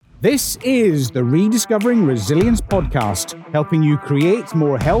This is the Rediscovering Resilience podcast, helping you create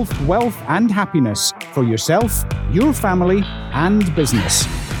more health, wealth, and happiness for yourself, your family, and business.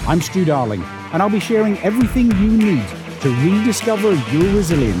 I'm Stu Darling, and I'll be sharing everything you need to rediscover your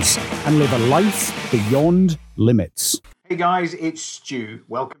resilience and live a life beyond limits. Hey guys, it's Stu.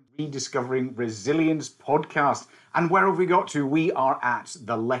 Welcome to Rediscovering Resilience podcast. And where have we got to? We are at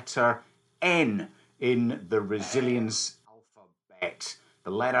the letter N in the resilience alphabet. The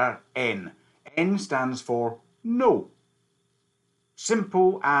letter N. N stands for no.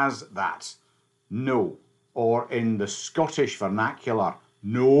 Simple as that. No. Or in the Scottish vernacular,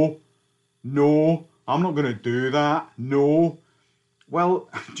 no, I'm not going to do that, no. Well,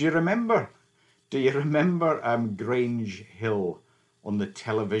 do you remember Grange Hill on the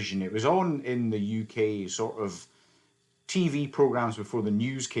television? It was on in the UK, sort of TV programmes before the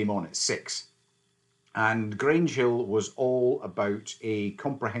news came on at 6. And Grange Hill was all about a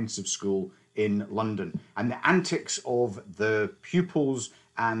comprehensive school in London and the antics of the pupils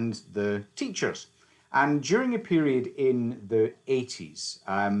and the teachers. And during a period in the 80s,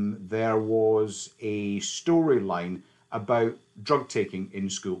 there was a storyline about drug taking in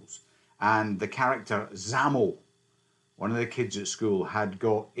schools. And the character Zamo, one of the kids at school, had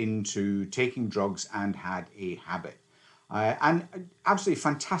got into taking drugs and had a habit. And absolutely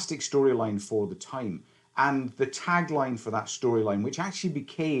fantastic storyline for the time. And the tagline for that storyline, which actually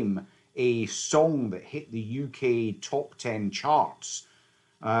became a song that hit the UK top 10 charts,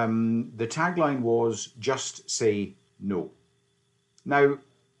 the tagline was, just say no. Now,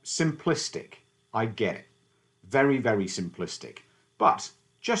 simplistic, I get it. Very, very simplistic. But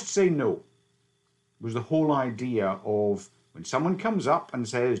just say no was the whole idea of when someone comes up and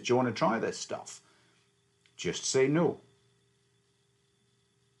says, do you want to try this stuff? Just say no.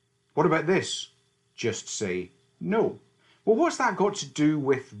 What about this? Just say no. Well, what's that got to do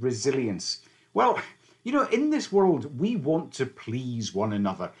with resilience? Well, you know, in this world, we want to please one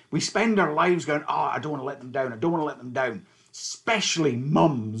another. We spend our lives going, I don't want to let them down. I don't want to let them down. Especially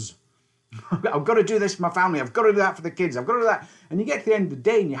mums. I've got to do this for my family. I've got to do that for the kids. I've got to do that. And you get to the end of the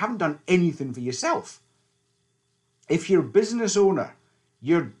day and you haven't done anything for yourself. If you're a business owner,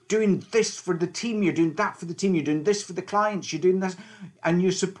 you're doing this for the team, you're doing that for the team, you're doing this for the clients, you're doing this, and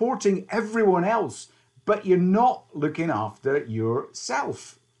you're supporting everyone else, but you're not looking after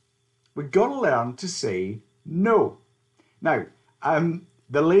yourself. We've got to learn to say no. Now,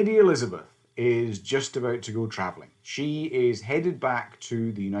 the Lady Elizabeth is just about to go travelling. She is headed back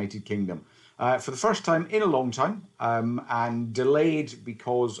to the United Kingdom for the first time in a long time, and delayed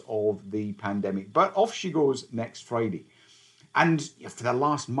because of the pandemic. But off she goes next Friday. And for the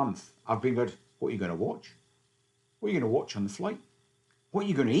last month, I've been going, what are you going to watch? What are you going to watch on the flight? What are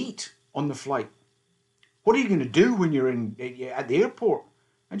you going to eat on the flight? What are you going to do when you're at the airport?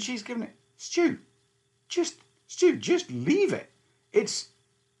 And she's giving it, Stu, just leave it. It's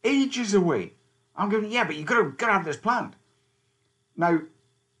ages away. I'm going, yeah, but you've got to have this planned. Now,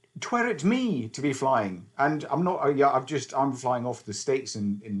 it's me to be flying, and I'm not. I'm flying off the States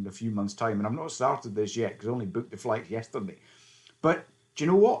in a few months' time, and I've not started this yet because I only booked the flight yesterday. But do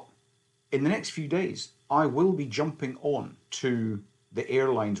you know what? In the next few days, I will be jumping on to the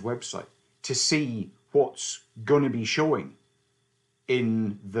airline's website to see what's going to be showing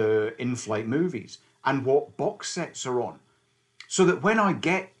in the in-flight movies and what box sets are on, so that when I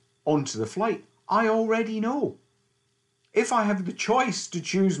get onto the flight, I already know. If I have the choice to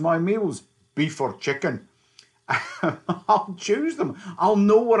choose my meals, beef or chicken, I'll choose them. I'll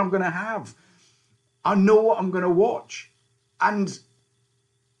know what I'm going to have. I know what I'm going to watch. And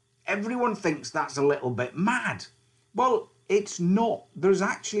everyone thinks that's a little bit mad. Well, it's not. There's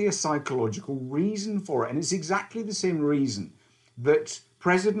actually a psychological reason for it. And it's exactly the same reason that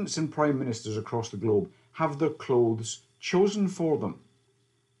presidents and prime ministers across the globe have their clothes chosen for them.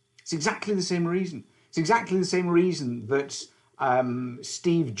 It's exactly the same reason. It's exactly the same reason that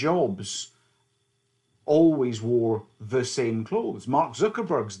Steve Jobs always wore the same clothes. Mark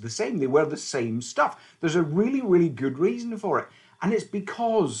Zuckerberg's the same. They wear the same stuff. There's a really, really good reason for it. And it's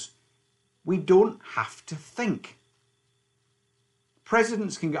because we don't have to think.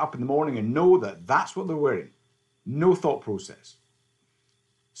 Presidents can get up in the morning and know that that's what they're wearing. No thought process.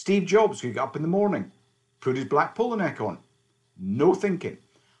 Steve Jobs could get up in the morning, put his black polo neck on. No thinking.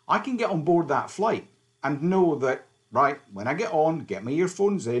 I can get on board that flight and know that, right, when I get on, get my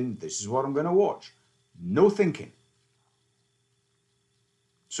earphones in, this is what I'm going to watch. No thinking.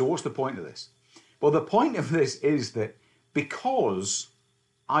 So what's the point of this? Well, the point of this is that because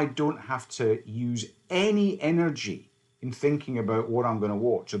I don't have to use any energy in thinking about what I'm going to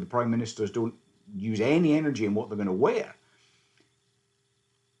watch, or the prime ministers don't use any energy in what they're going to wear,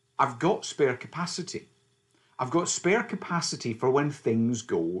 I've got spare capacity. I've got spare capacity for when things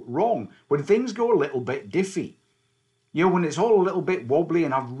go wrong, when things go a little bit diffy. You know, when it's all a little bit wobbly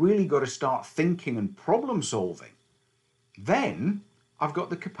and I've really got to start thinking and problem solving, then I've got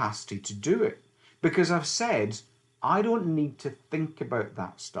the capacity to do it. Because I've said, I don't need to think about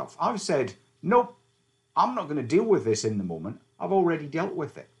that stuff. I've said, nope, I'm not going to deal with this in the moment. I've already dealt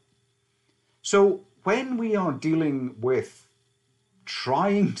with it. So when we are dealing with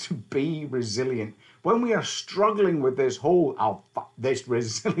trying to be resilient, when we are struggling with this whole, this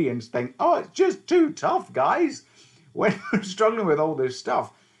resilience thing, it's just too tough, guys. When we're struggling with all this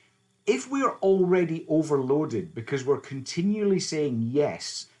stuff, if we're already overloaded because we're continually saying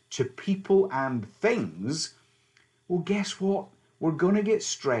yes to people and things, well, guess what? We're going to get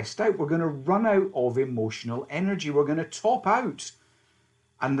stressed out. We're going to run out of emotional energy. We're going to top out.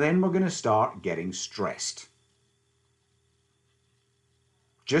 And then we're going to start getting stressed.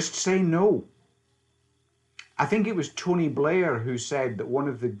 Just say no. I think it was Tony Blair who said that one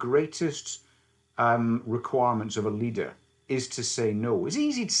of the greatest requirements of a leader is to say no. It's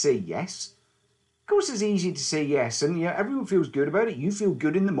easy to say yes. Of course it's easy to say yes, and yeah, everyone feels good about it. You feel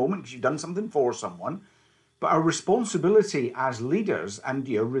good in the moment because you've done something for someone. But our responsibility as leaders, and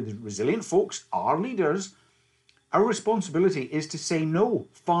resilient folks are leaders, our responsibility is to say no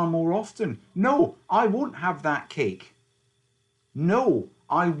far more often. No, I won't have that cake. No,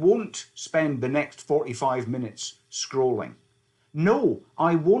 I won't spend the next 45 minutes scrolling. No,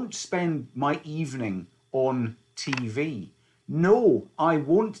 I won't spend my evening on TV. No, I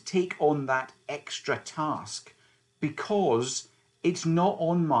won't take on that extra task because it's not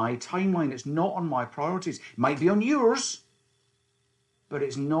on my timeline. It's not on my priorities. It might be on yours, but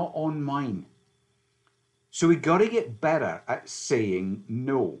it's not on mine. So we got to get better at saying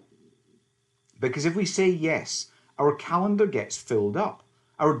no. Because if we say yes, our calendar gets filled up.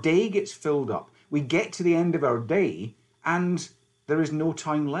 Our day gets filled up. We get to the end of our day and there is no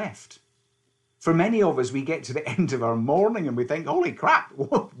time left. For many of us, we get to the end of our morning and we think, holy crap,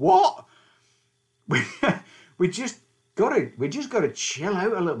 what? We just got to chill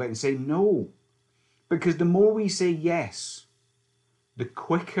out a little bit and say no. Because the more we say yes, the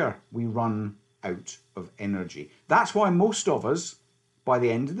quicker we run out of energy. That's why most of us, by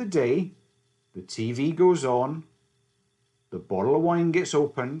the end of the day, the TV goes on, the bottle of wine gets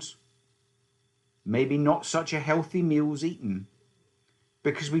opened, maybe not such a healthy meal's eaten,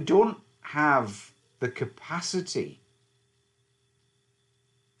 because we don't have the capacity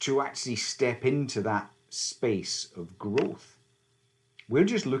to actually step into that space of growth. We're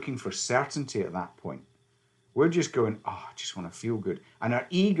just looking for certainty at that point. We're just going, I just want to feel good. And our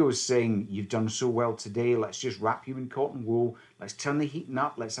ego's saying, you've done so well today, let's just wrap you in cotton wool, let's turn the heating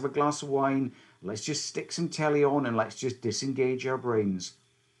up, let's have a glass of wine, let's just stick some telly on and let's just disengage our brains.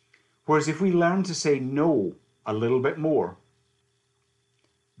 Whereas if we learn to say no a little bit more,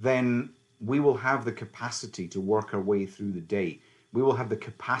 then we will have the capacity to work our way through the day. We will have the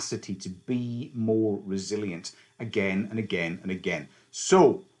capacity to be more resilient again and again and again.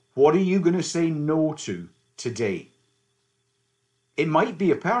 So, what are you going to say no to today? It might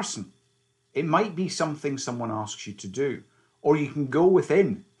be a person. It might be something someone asks you to do. Or you can go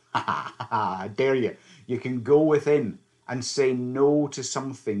within. I dare you. You can go within and say no to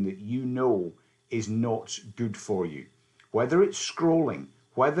something that you know is not good for you. Whether it's scrolling,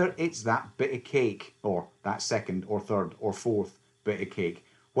 whether it's that bit of cake, or that second or third or fourth bit of cake,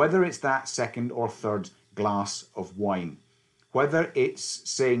 whether it's that second or third glass of wine, whether it's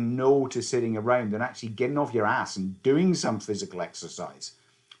saying no to sitting around and actually getting off your ass and doing some physical exercise,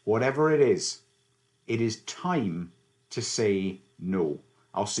 whatever it is time to say no.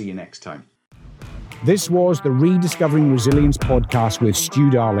 I'll see you next time. This was the Rediscovering Resilience podcast with Stu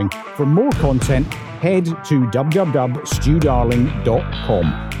Darling. For more content, head to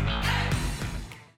www.studarling.com.